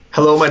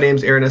Hello, my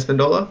name's Aaron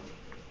Espindola,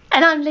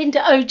 And I'm Linda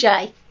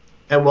OJ.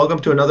 and welcome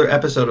to another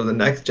episode of the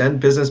Next Gen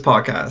Business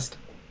Podcast.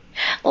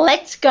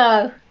 Let's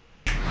go.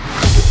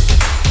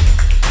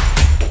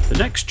 The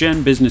Next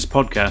Gen Business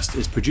Podcast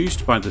is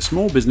produced by the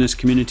Small Business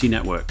Community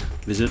Network.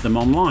 Visit them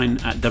online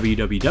at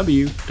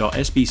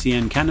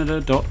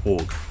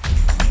www.sbcncanada.org.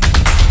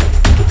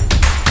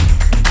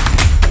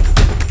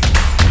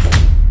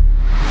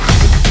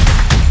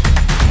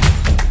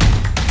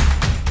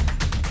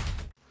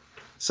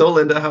 So,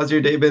 Linda, how's your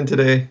day been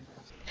today?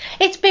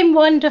 It's been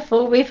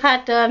wonderful. We've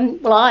had,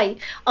 my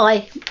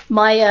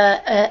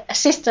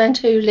assistant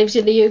who lives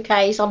in the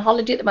UK is on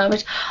holiday at the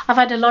moment. I've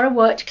had a lot of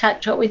work to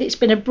catch up with. It's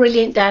been a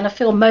brilliant day and I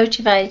feel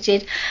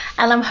motivated.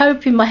 And I'm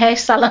hoping my hair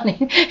salon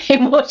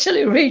in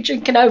Waterloo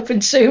region can open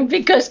soon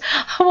because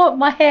I want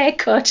my hair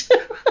cut.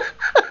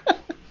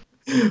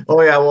 Oh,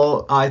 yeah,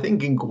 well, I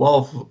think in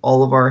Guelph,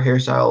 all of our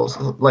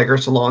hairstyles, like our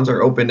salons,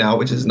 are open now,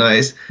 which is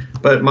nice.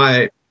 But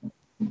my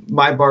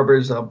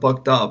barber's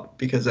booked up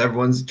because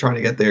everyone's trying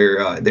to get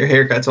their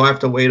haircut, so I have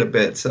to wait a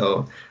bit.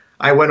 So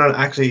I went on.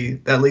 Actually,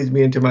 that leads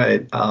me into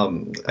my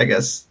I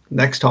guess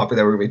next topic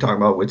that we're going to be talking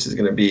about, which is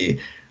going to be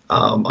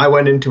I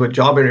went into a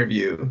job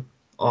interview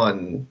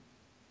on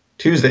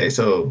Tuesday,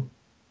 so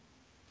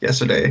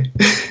yesterday.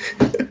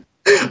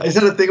 I just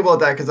had to think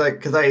about that because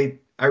I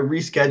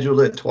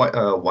rescheduled it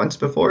once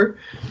before.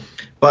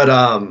 But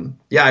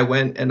yeah, I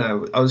went and I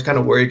was kind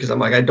of worried because I'm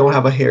like, I don't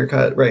have a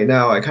haircut right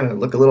now. I kind of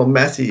look a little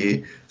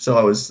messy. So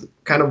I was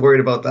kind of worried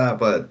about that.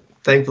 But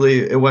thankfully,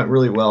 it went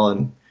really well.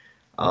 And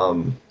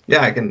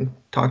yeah, I can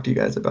talk to you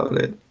guys about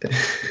it.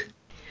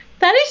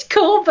 That is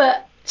cool,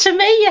 but to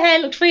me, your hair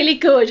looks really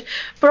good.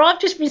 But I've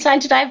just been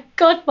saying today,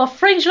 God, my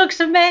fringe looks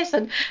a mess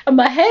and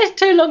my hair's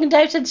too long. And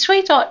Dave said,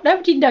 sweetheart,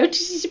 nobody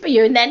notices it but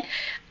you. And then,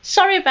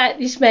 sorry about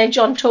this man,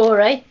 John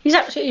Torrey. He's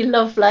absolutely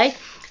lovely.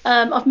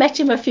 I've met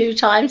him a few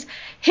times.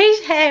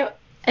 His hair,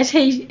 as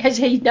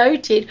he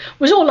noted,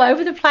 was all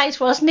over the place,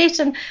 wasn't it?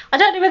 And I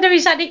don't know whether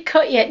he's had it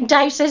cut yet. And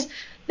Dave says,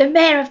 the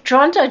mayor of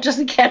Toronto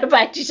doesn't care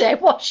about his hair.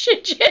 What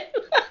should you?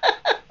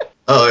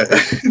 Oh, yeah.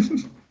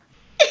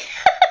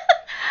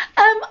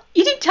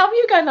 You didn't tell me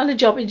you were going on a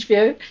job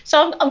interview,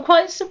 so I'm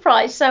quite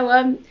surprised. So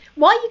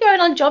why are you going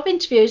on job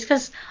interviews?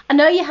 Because I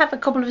know you have a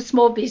couple of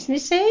small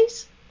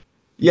businesses.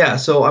 Yeah,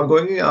 so I'm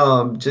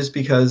going just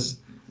because.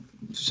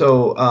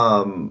 So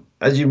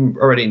as you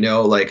already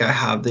know, like I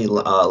have the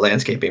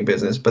landscaping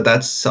business, but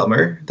that's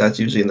summer. That's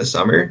usually in the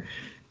summer,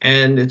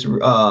 and it's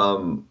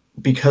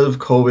because of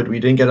COVID, we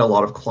didn't get a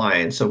lot of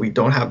clients, so we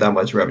don't have that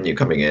much revenue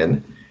coming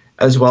in.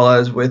 As well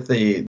as with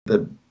the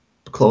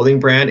clothing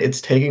brand, it's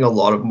taking a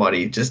lot of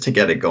money just to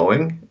get it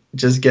going,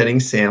 just getting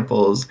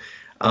samples,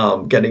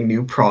 getting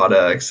new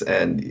products,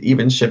 and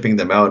even shipping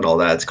them out and all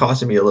that. It's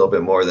costing me a little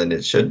bit more than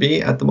it should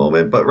be at the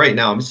moment. But right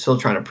now, I'm still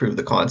trying to prove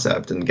the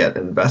concept and get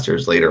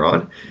investors later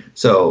on.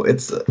 So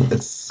it's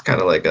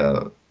kind of like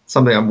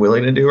something I'm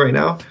willing to do right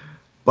now.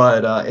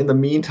 But in the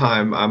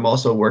meantime, I'm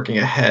also working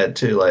ahead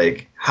to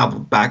like have a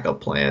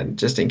backup plan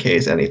just in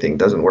case anything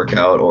doesn't work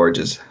out, or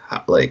just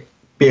like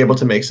be able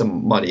to make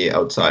some money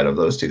outside of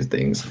those two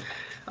things.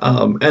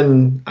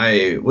 And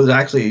I was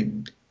actually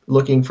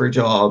looking for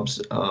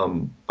jobs.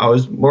 I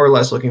was more or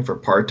less looking for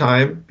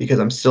part-time because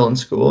I'm still in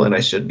school and I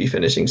should be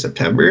finishing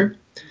September.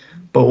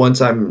 But once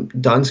I'm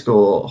done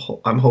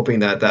school, I'm hoping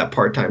that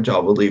part-time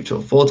job will lead to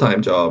a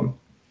full-time job.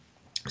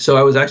 So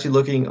I was actually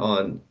looking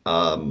on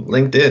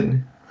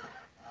LinkedIn.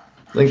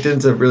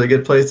 LinkedIn's a really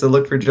good place to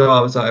look for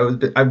jobs.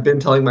 I've been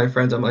telling my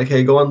friends, I'm like,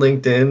 hey, go on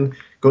LinkedIn,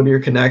 go to your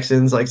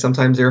connections. Like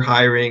sometimes they're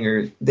hiring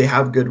or they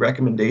have good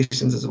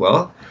recommendations as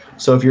well.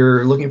 So if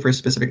you're looking for a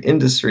specific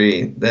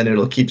industry, then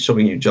it'll keep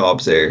showing you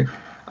jobs there.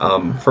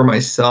 For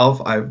myself,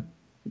 I'm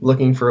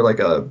looking for like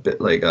a bit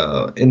like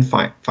in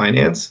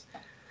finance.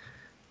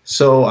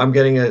 So I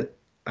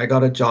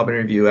got a job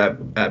interview at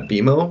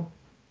BMO,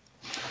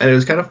 and it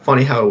was kind of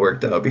funny how it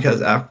worked out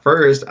because at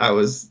first I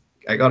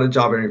got a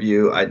job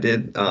interview. I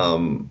did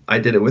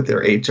it with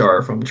their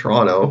HR from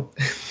Toronto,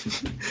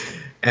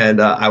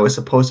 and I was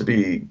supposed to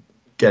be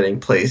getting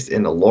placed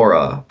in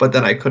Elora, but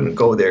then I couldn't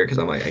go there because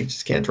I'm like, I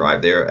just can't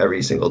drive there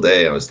every single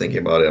day. I was thinking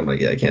about it. I'm like,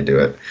 yeah, I can't do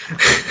it.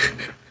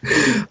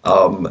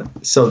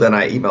 So then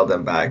I emailed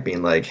them back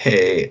being like,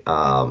 hey,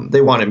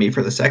 they wanted me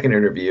for the second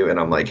interview, and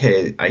I'm like,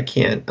 hey, I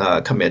can't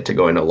commit to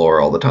going to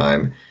Elora all the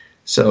time.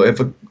 So if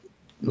a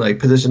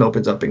position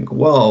opens up in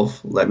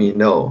Guelph, let me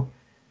know.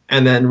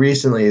 And then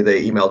recently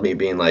they emailed me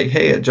being like,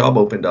 hey, a job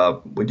opened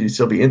up. Would you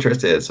still be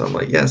interested? So I'm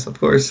like, yes, of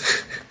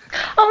course.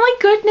 Oh my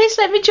goodness,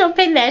 let me jump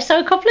in there. So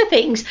a couple of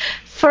things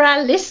for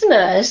our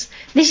listeners.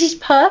 This is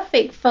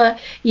perfect for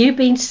you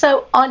being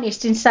so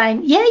honest and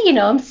saying, yeah,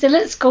 I'm still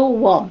at school,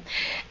 one.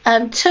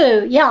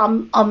 Two, yeah,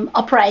 I'm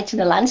operating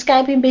a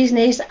landscaping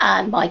business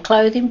and my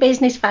clothing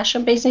business,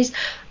 fashion business.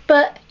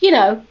 But,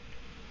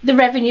 the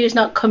revenue is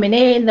not coming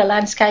in, the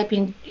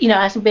landscaping,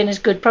 hasn't been as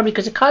good, probably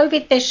because of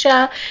COVID this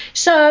year.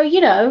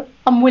 So,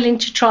 I'm willing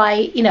to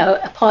try,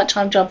 a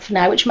part-time job for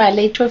now, which may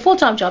lead to a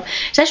full-time job.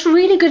 So that's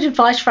really good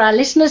advice for our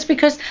listeners,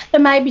 because they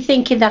may be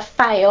thinking they've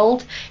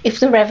failed if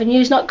the revenue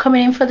is not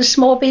coming in for the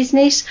small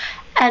business.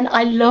 And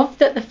I love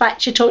that the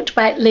fact you talked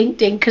about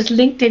LinkedIn, because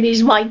LinkedIn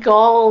is my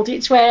gold.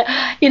 It's where,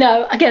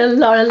 I get a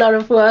lot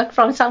of work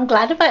from. So I'm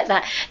glad about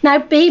that. Now,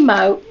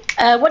 BMO,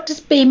 what does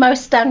BMO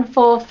stand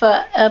for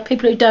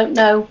people who don't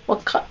know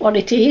what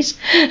it is?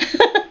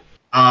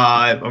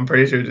 I'm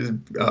pretty sure it's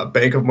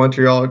Bank of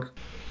Montreal.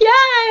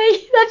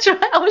 Yay! That's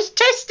right. I was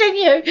testing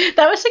you.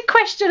 That was a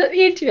question at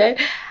the interview.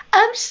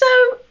 So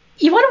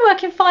you want to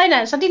work in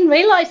finance. I didn't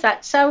realise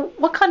that. So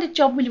what kind of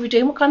job will you be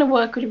doing? What kind of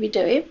work will you be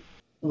doing?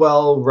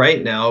 Well,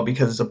 right now,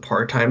 because it's a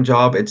part-time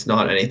job, it's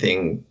not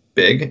anything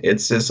big.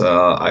 It's just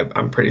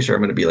I'm pretty sure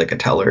I'm going to be like a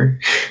teller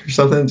or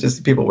something,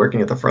 just people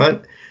working at the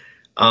front.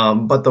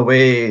 But the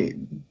way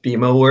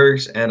BMO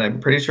works, and I'm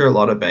pretty sure a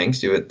lot of banks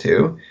do it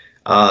too,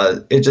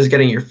 it's just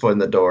getting your foot in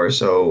the door.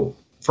 So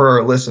for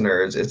our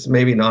listeners, it's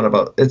maybe not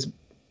about,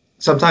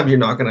 sometimes you're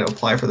not going to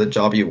apply for the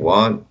job you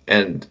want,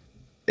 and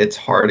it's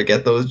hard to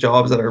get those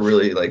jobs that are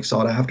really like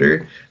sought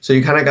after. So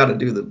you kind of got to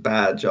do the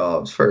bad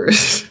jobs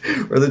first,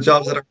 or the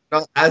jobs that are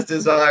not as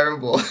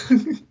desirable.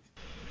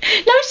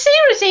 No,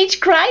 seriously, it's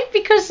great,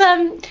 because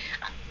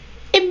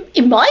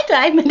in my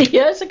day, many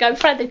years ago,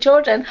 for the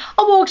children,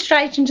 I walked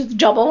straight into the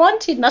job I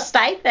wanted, and I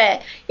stayed there,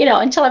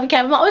 until I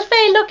became a mum. I was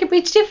very lucky, but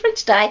it's different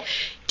today.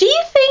 Do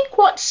you think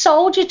what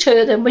sold you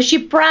to them was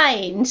your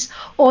brains,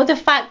 or the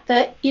fact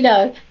that,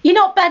 you're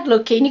not bad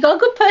looking, you got a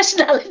good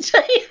personality,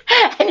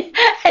 and you're going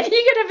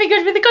to be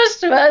good with the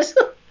customers?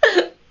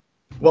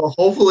 Well,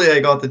 hopefully I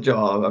got the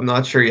job. I'm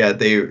not sure yet.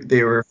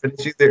 They were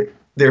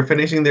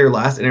finishing their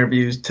last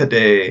interviews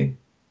today,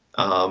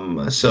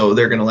 so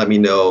they're going to let me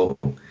know.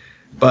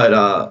 But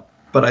I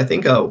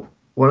think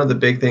one of the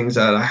big things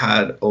that I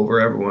had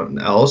over everyone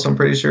else, I'm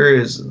pretty sure,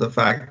 is the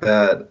fact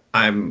that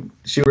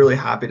she's really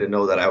happy to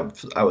know that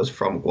I was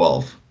from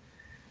Guelph.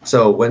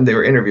 So when they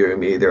were interviewing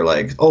me, they're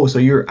like, "Oh, so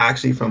you're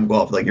actually from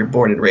Guelph, like you're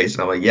born and raised?"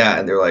 And I'm like, "Yeah."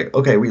 And they're like,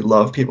 "Okay, we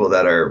love people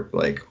that are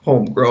like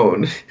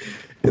homegrown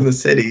in the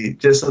city,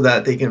 just so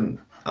that they can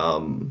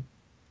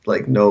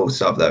like know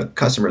stuff that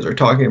customers are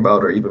talking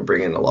about, or even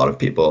bring in a lot of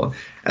people."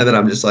 And then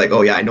I'm just like,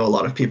 "Oh yeah, I know a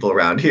lot of people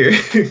around here."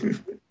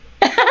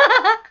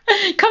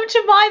 Come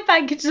to my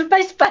bank. It's the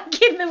best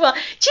bank in the world.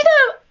 Do you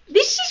know,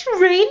 this is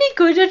really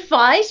good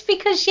advice,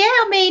 because,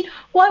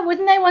 why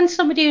wouldn't they want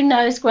somebody who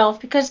knows Guelph?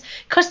 Because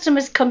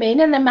customers come in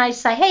and they may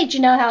say, "Hey, do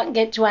you know how I can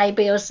get to A,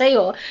 B, or C?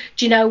 Or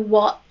do you know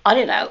what, I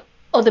don't know,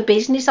 other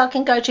business I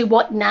can go to?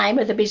 What name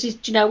of the business?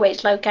 Do you know where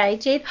it's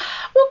located?"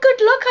 Well,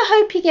 good luck. I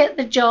hope you get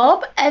the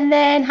job. And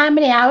then how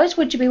many hours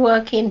would you be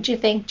working, do you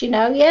think? Do you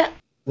know yet?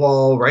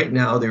 Well, right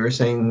now they were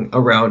saying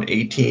around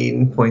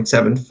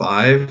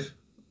 18.75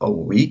 a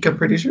week, I'm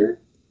pretty sure.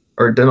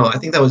 Or no, I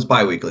think that was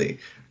bi-weekly.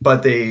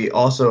 But they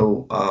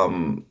also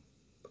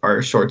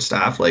are short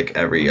staffed, like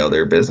every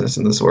other business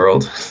in this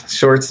world.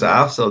 Short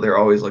staffed, so they're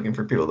always looking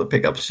for people to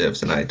pick up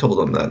shifts. And I told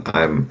them that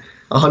I'm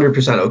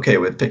 100% okay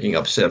with picking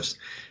up shifts.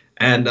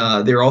 And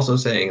they're also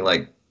saying,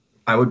 like,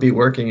 I would be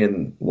working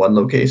in one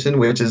location,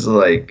 which is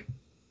like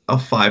a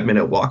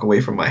 5-minute walk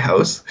away from my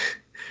house.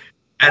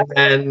 And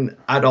then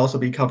I'd also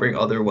be covering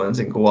other ones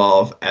in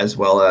Guelph, as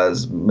well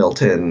as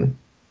Milton.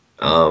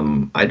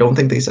 I don't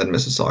think they said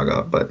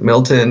Mississauga, but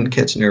Milton,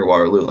 Kitchener,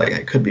 Waterloo, like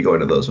I could be going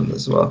to those ones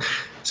as well.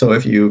 So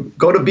if you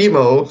go to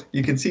BMO,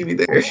 you can see me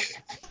there.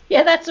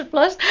 Yeah, that's a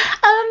plus.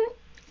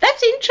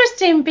 That's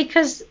interesting,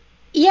 because,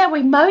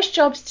 with most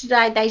jobs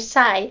today, they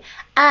say,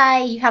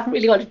 A, you haven't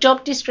really got a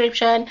job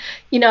description,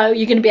 you're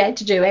going to be able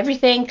to do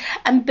everything,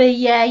 and B,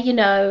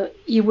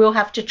 you will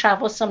have to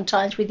travel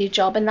sometimes with your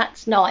job, and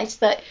that's nice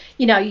that,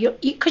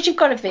 because you've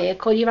got a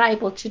vehicle, you're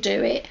able to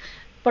do it.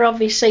 But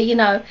obviously,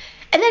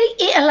 and then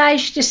it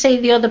allows you to see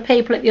the other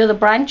people at the other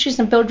branches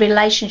and build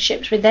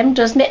relationships with them,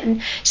 doesn't it?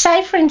 And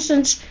say, for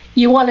instance,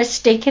 you want to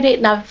stick at it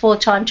and have a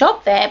full-time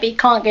job there, but you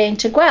can't get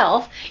into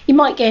Guelph, you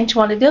might get into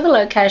one of the other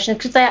locations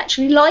because they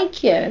actually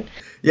like you.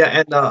 Yeah,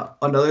 and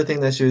another thing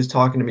that she was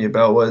talking to me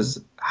about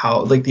was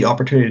how, like, the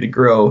opportunity to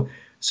grow.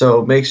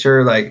 So make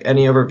sure, like,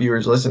 any of our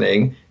viewers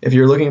listening, if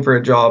you're looking for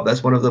a job,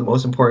 that's one of the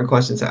most important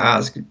questions to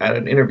ask at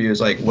an interview is,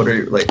 like,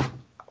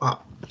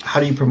 how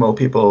do you promote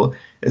people?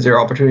 Is there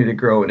opportunity to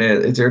grow in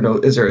it? Is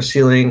there a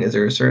ceiling? Is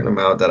there a certain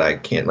amount that I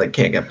can't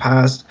get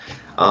past?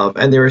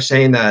 And they were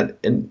saying that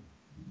in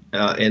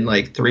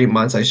like 3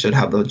 months I should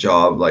have the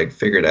job like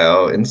figured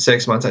out. In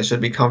 6 months I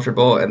should be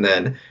comfortable, and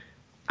then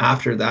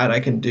after that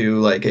I can do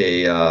like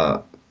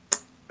a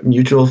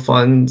mutual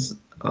funds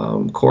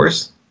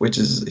course, which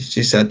is,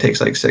 she said,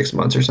 takes like 6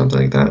 months or something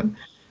like that.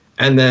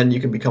 And then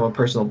you can become a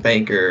personal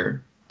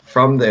banker.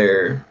 From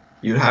there,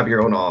 you have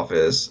your own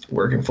office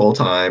working full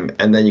time,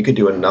 and then you could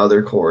do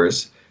another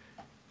course,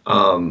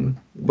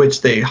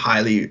 which they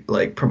highly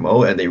like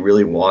promote, and they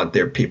really want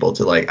their people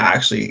to like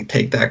actually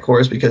take that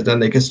course, because then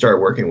they can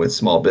start working with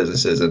small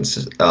businesses.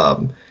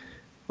 And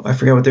I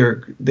forget what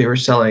they were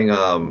selling.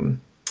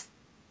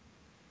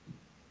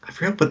 I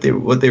forgot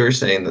what they were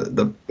saying.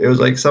 It was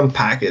like some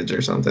package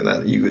or something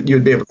that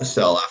you'd be able to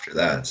sell after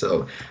that.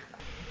 So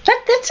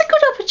that's a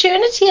good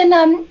opportunity, and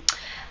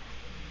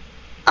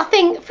I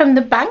think from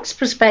the bank's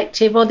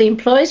perspective or the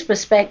employer's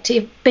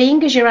perspective,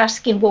 being as you're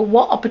asking, well,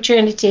 what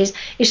opportunities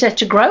is there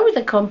to grow with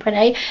the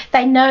company?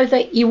 They know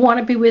that you want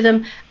to be with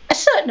them a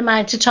certain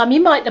amount of time.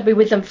 You might not be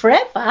with them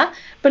forever,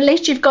 but at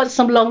least you've got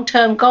some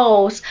long-term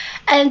goals.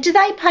 And do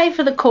they pay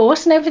for the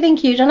course and everything?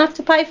 You don't have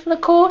to pay for the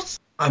course?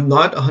 I'm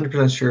not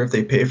 100% sure if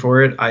they pay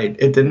for it.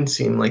 It didn't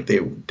seem like they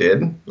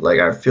did. Like,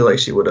 I feel like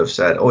she would have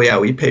said, oh yeah,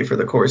 we pay for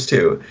the course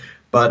too.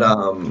 But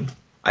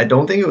I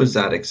don't think it was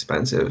that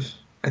expensive.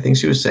 I think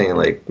she was saying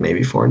like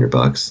maybe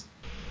 $400.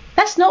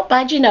 That's not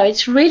bad,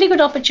 it's a really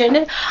good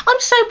opportunity. I'm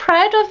so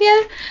proud of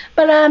you.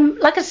 But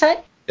like I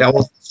said, yeah,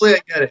 well, hopefully I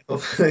get it.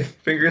 Hopefully,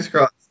 fingers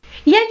crossed.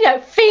 Yeah,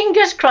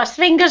 fingers crossed,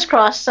 fingers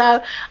crossed.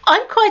 So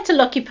I'm quite a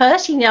lucky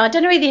person. I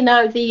don't really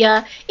know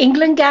the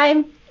England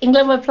game.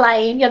 England were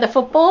playing, the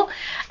football.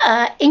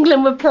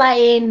 England were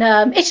playing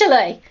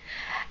Italy.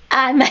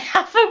 And they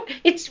have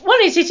it's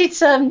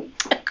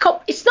a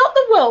cup. It's not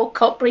the World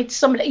Cup, but it's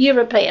some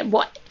European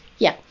one.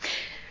 Yeah.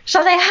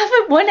 So they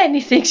haven't won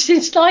anything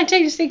since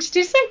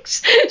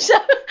 1966. So,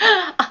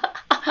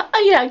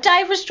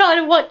 Dave was trying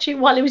to watch it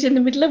while he was in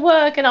the middle of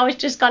work, and I was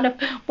just kind of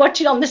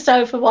watching on the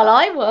sofa while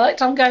I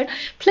worked. I'm going,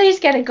 please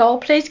get a goal,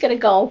 please get a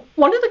goal.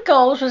 One of the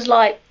goals was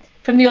like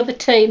from the other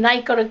team.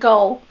 They got a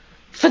goal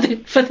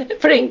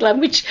for England,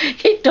 which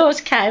it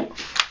does count.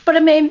 But I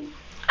mean,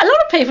 a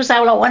lot of people say,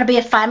 well, I want to be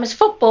a famous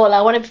footballer,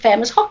 I want to be a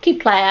famous hockey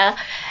player.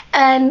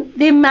 And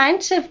the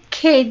amount of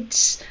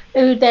kids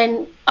who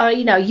then are,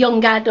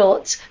 young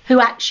adults who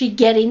actually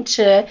get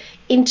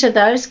into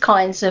those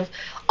kinds of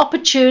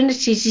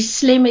opportunities is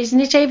slim, isn't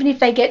it? Even if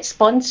they get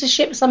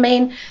sponsorships, I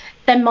mean,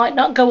 they might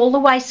not go all the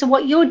way. So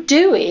what you're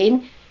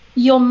doing,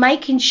 you're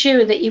making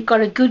sure that you've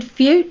got a good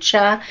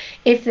future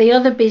if the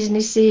other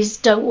businesses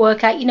don't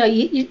work out.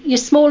 Your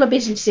smaller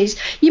businesses,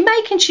 you're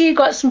making sure you've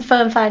got some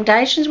firm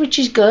foundations, which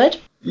is good.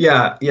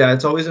 Yeah,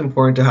 it's always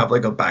important to have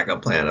like a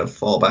backup plan of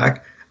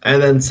fallback. And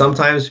then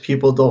sometimes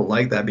people don't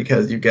like that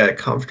because you get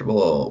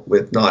comfortable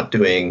with not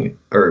doing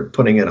or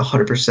putting in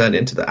 100%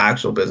 into the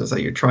actual business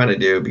that you're trying to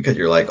do because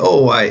you're like,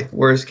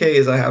 worst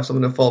case, I have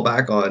something to fall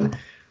back on.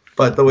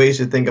 But the way you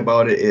should think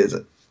about it is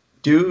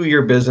do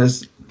your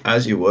business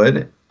as you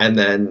would, and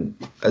then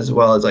as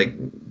well as like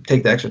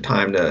take the extra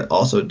time to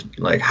also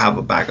like have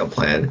a backup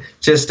plan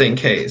just in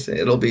case.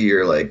 It'll be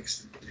your like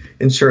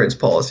insurance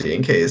policy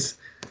in case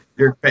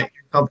your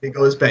company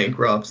goes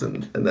bankrupt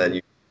and then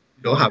you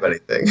don't have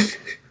anything.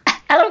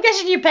 And I'm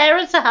guessing your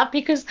parents are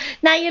happy because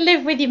now you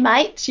live with your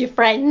mates, your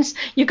friends,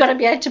 you've got to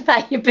be able to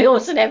pay your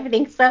bills and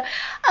everything. So,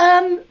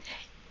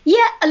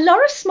 a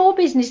lot of small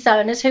business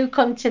owners who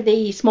come to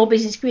the Small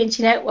Business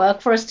Community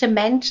Network for us to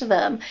mentor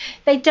them,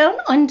 they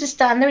don't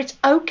understand that it's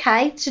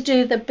okay to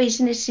do the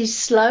businesses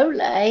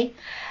slowly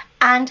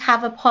and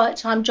have a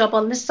part-time job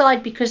on the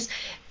side because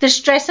the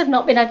stress of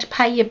not being able to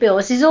pay your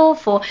bills is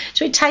awful.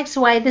 So it takes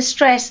away the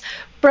stress.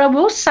 But I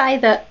will say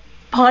that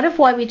part of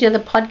why we do the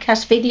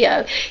podcast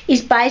video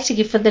is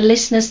basically for the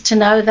listeners to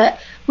know that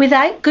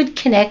without good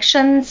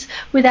connections,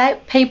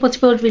 without people to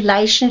build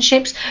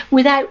relationships,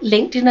 without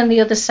LinkedIn and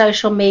the other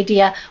social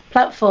media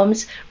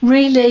platforms,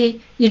 really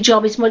your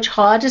job is much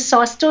harder.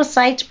 So I still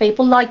say to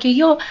people like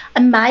you're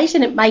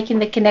amazing at making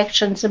the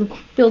connections and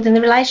building the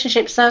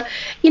relationships. So,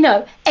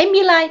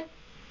 emulate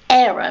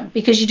Aaron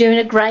because you're doing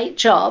a great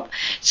job.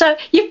 So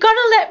you've got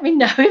to let me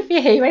know if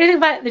you hear anything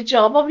about the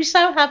job. I'll be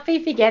so happy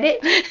if you get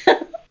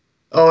it.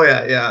 Oh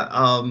yeah.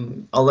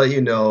 I'll let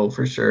you know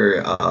for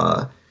sure.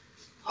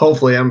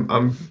 Hopefully,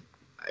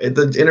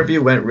 the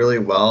interview went really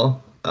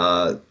well.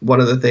 One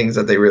of the things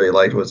that they really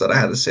liked was that I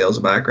had a sales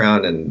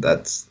background, and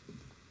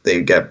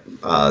they get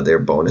their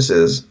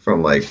bonuses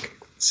from like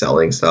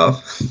selling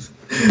stuff.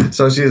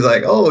 So she's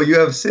like, "Oh, you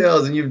have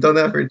sales, and you've done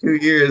that for 2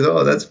 years.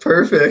 Oh, that's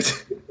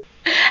perfect."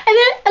 And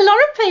a lot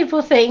of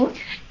people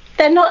think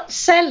they're not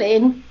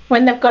selling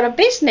when they've got a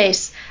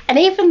business. And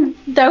even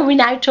though we're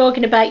now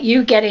talking about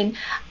you getting,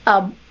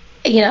 an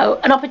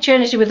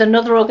opportunity with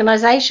another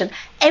organisation,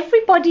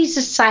 everybody's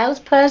a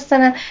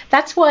salesperson. And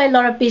that's why a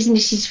lot of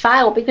businesses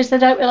fail because they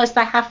don't realise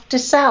they have to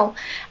sell.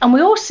 And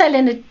we all sell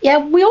in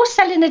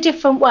a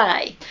different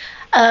way.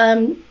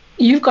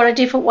 You've got a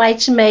different way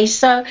to me.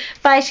 So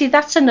basically,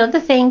 that's another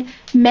thing.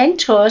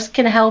 Mentors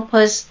can help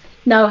us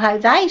know how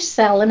they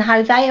sell and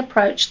how they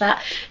approach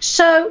that.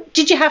 So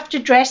did you have to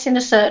dress in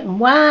a certain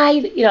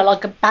way,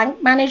 like a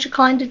bank manager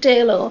kind of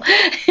deal, or?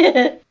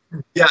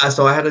 Yeah,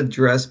 so I had a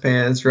dress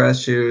pants,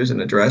 dress shoes,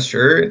 and a dress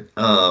shirt.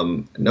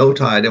 No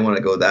tie, I didn't want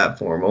to go that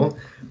formal.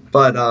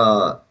 But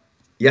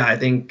I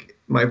think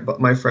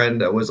my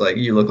friend was like,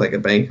 "You look like a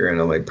banker,"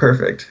 and I'm like,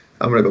 "Perfect.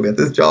 I'm gonna go get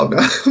this job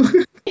now."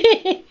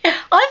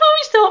 I've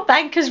always thought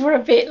bankers were a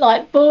bit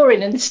like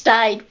boring and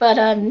staid, but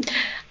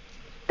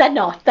they're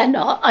not.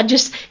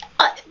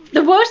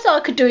 the worst that I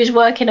could do is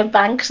work in a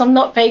bank, because I'm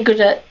not very good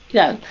at,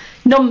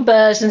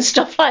 numbers and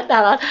stuff like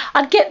that.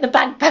 I'd get the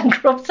bank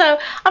bankrupt. So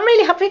I'm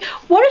really happy.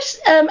 What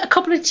are a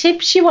couple of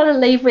tips you want to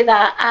leave with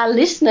our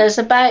listeners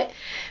about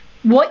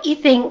what you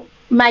think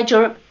made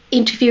your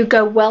interview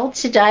go well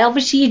today?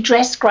 Obviously, you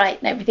dressed great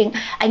and everything,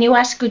 and you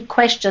asked good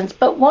questions.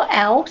 But what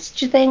else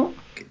do you think?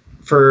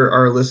 For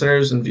our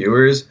listeners and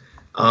viewers,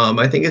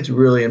 I think it's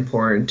really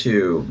important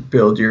to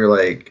build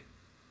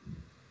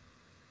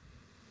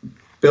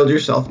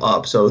yourself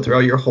up. So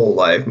throughout your whole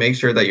life, make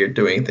sure that you're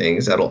doing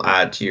things that'll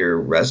add to your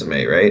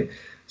resume, right?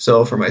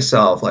 So for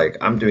myself, like,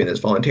 I'm doing this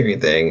volunteering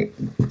thing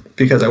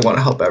because I want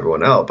to help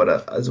everyone out, but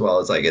as well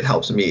as like it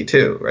helps me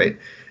too, right?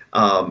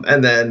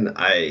 And then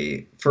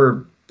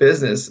for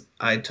business,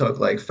 I took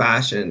like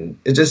fashion.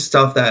 It's just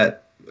stuff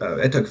that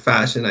I took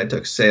fashion, I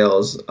took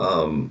sales.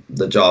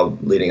 The job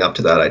leading up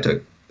to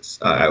that,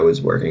 I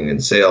was working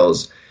in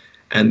sales,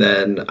 and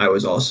then I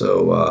was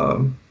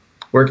also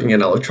working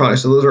in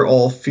electronics. So those are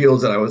all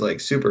fields that I was like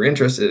super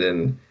interested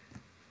in,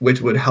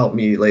 which would help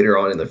me later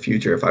on in the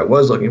future if I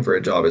was looking for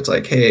a job. It's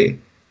like, hey,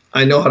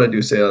 I know how to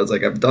do sales.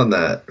 Like, I've done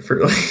that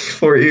for like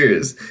 4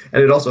 years,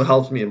 and it also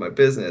helps me in my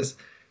business.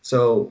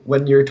 So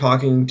when you're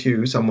talking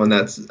to someone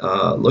that's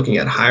looking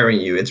at hiring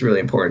you, it's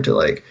really important to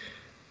like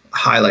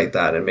highlight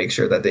that and make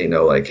sure that they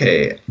know, like,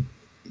 hey,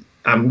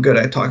 I'm good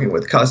at talking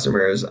with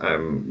customers.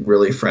 I'm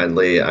really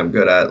friendly. I'm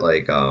good at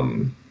like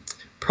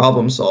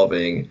problem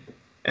solving,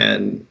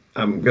 and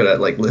I'm good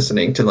at like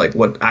listening to like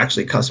what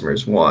actually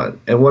customers want.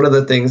 And one of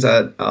the things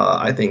that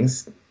I think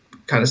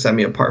kind of set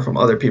me apart from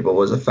other people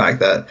was the fact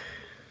that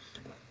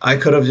I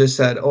could have just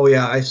said, oh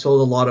yeah, I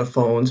sold a lot of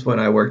phones when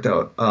I worked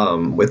out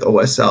with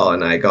OSL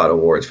and I got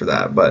awards for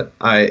that. But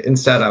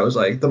instead I was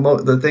like,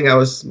 the thing I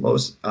was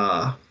most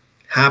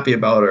happy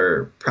about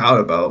or proud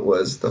about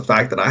was the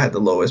fact that I had the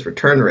lowest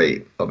return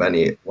rate of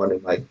anyone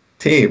in my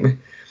team.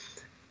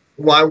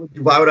 Why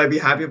would I be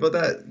happy about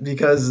that?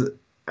 Because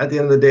at the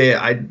end of the day,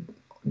 I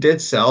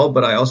did sell,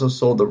 but I also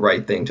sold the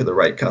right thing to the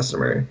right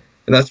customer.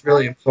 And that's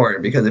really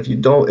important, because if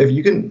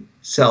you can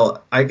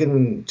sell, I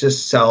can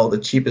just sell the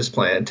cheapest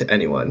plan to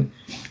anyone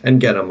and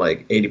get them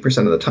like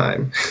 80% of the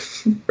time,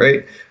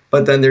 right?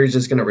 But then they're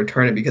just going to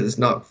return it because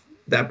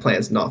that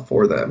plan's not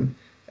for them.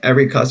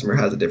 Every customer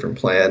has a different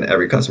plan.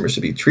 Every customer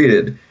should be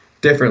treated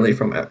differently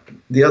from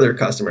the other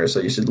customers. So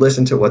you should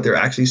listen to what they're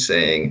actually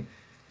saying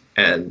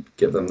and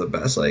give them the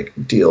best like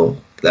deal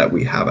that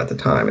we have at the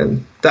time.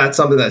 And that's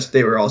something that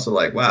they were also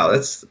like, wow,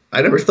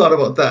 I never thought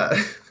about that.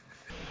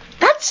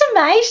 That's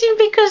amazing,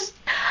 because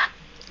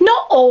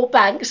not all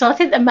banks, I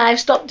think they may have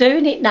stopped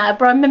doing it now,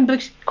 but I remember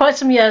quite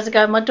some years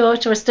ago, my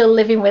daughter was still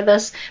living with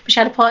us, but she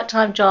had a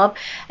part-time job,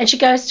 and she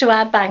goes to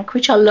our bank,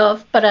 which I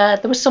love, but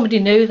there was somebody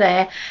new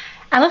there.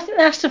 And I think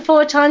they asked her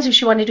 4 times if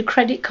she wanted a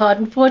credit card,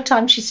 and 4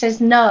 times she says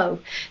no.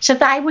 So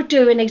they were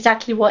doing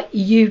exactly what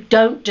you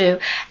don't do.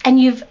 And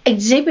you've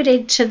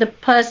exhibited to the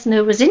person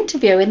who was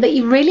interviewing that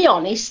you're really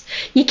honest,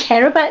 you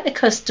care about the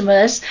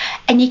customers,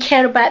 and you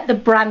care about the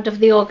brand of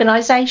the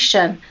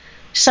organisation.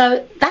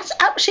 So that's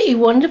absolutely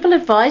wonderful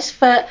advice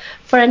for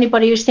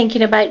anybody who's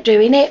thinking about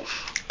doing it.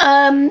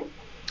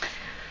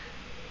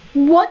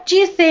 What do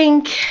you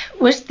think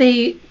was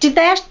did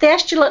they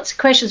asked you lots of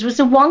questions? Was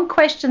there one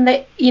question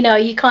that,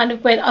 you kind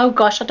of went, oh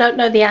gosh, I don't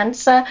know the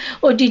answer?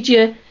 Or did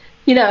you,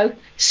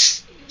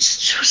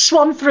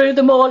 swan through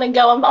them all and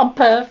go, I'm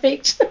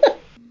perfect?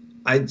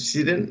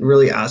 She didn't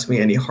really ask me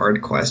any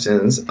hard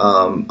questions.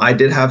 I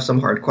did have some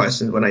hard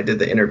questions when I did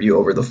the interview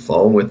over the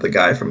phone with the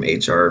guy from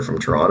HR from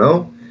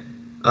Toronto.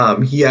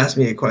 He asked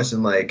me a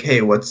question like,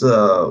 hey, what's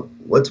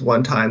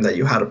one time that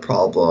you had a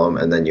problem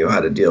and then you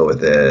had to deal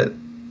with it?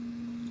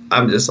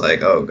 I'm just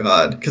like, oh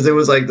God, because it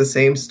was like the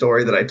same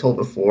story that I told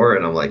before,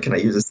 and I'm like, can I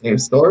use the same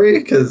story?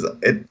 Because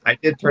I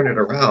did turn it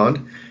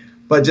around,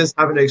 but just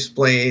having to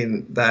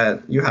explain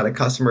that you had a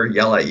customer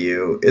yell at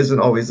you isn't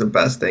always the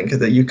best thing,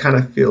 because you kind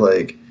of feel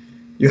like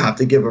you have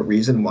to give a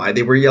reason why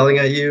they were yelling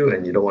at you,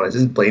 and you don't want to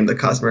just blame the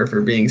customer for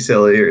being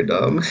silly or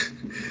dumb.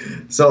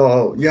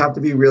 So you have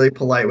to be really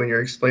polite when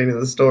you're explaining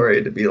the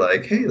story, to be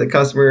like, hey, the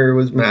customer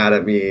was mad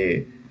at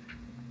me,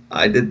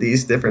 I did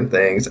these different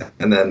things,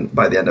 and then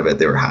by the end of it,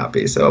 they were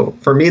happy. So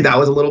for me, that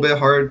was a little bit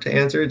hard to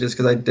answer, just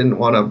because I didn't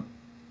want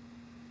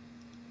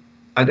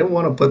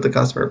to put the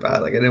customer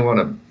bad. Like, I didn't want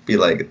to be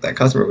like, that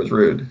customer was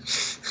rude.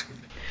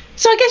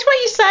 So I guess what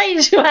you're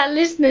saying to our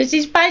listeners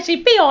is basically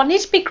be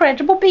honest, be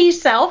credible, be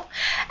yourself,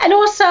 and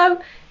also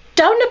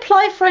don't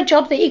apply for a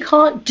job that you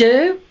can't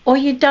do or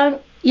you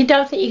don't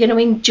think you're going to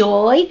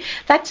enjoy.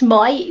 That's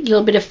my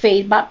little bit of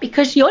feedback,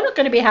 because you're not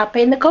going to be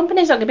happy and the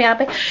company's not going to be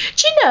happy. Do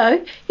you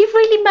know, you've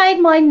really made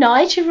my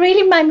night. You've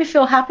really made me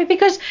feel happy,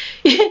 because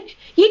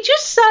you're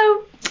just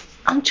so,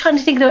 I'm trying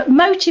to think of it,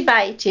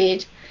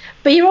 motivated,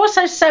 but you're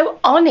also so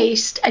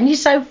honest and you're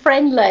so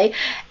friendly.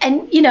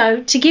 And,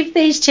 to give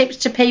these tips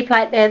to people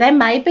out there, they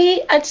may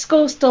be at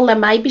school still, they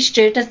may be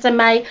students, they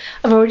may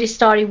have already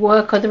started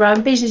work or their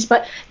own business,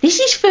 but this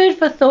is food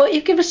for thought.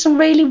 You've given us some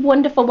really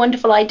wonderful,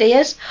 wonderful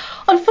ideas.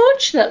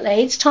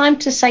 Unfortunately, it's time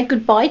to say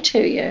goodbye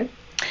to you.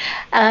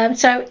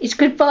 So it's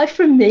goodbye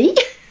from me.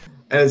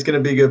 And it's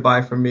going to be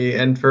goodbye from me.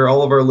 And for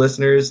all of our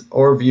listeners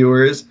or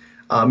viewers,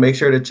 make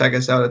sure to check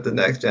us out at the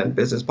Next Gen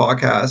Business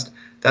Podcast.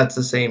 That's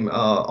the same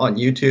on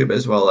YouTube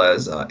as well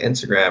as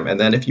Instagram. And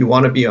then if you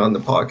want to be on the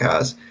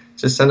podcast,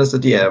 just send us a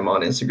DM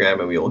on Instagram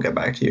and we will get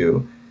back to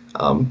you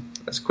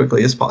as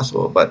quickly as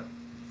possible. But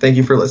thank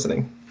you for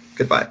listening.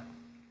 Goodbye.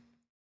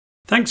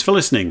 Thanks for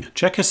listening.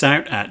 Check us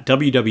out at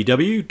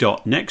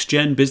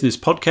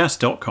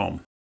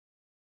www.nextgenbusinesspodcast.com.